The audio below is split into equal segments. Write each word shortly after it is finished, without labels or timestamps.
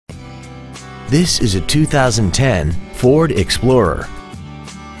This is a 2010 Ford Explorer.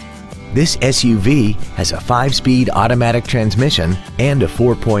 This SUV has a 5-speed automatic transmission and a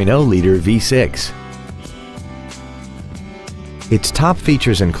 4.0-liter V6. Its top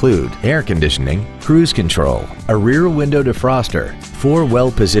features include air conditioning, cruise control, a rear window defroster, 4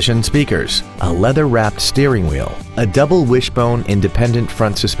 well-positioned speakers, a leather-wrapped steering wheel, a double wishbone independent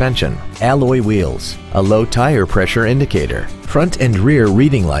front suspension, alloy wheels, a low tire pressure indicator, front and rear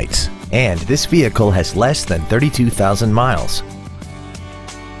reading lights, and this vehicle has less than 32,000 miles.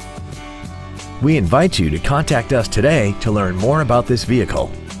 We invite you to contact us today to learn more about this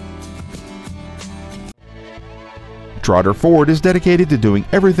vehicle. Trotter Ford is dedicated to doing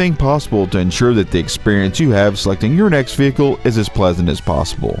everything possible to ensure that the experience you have selecting your next vehicle is as pleasant as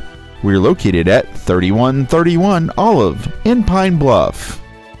possible. We are located at 3131 Olive in Pine Bluff.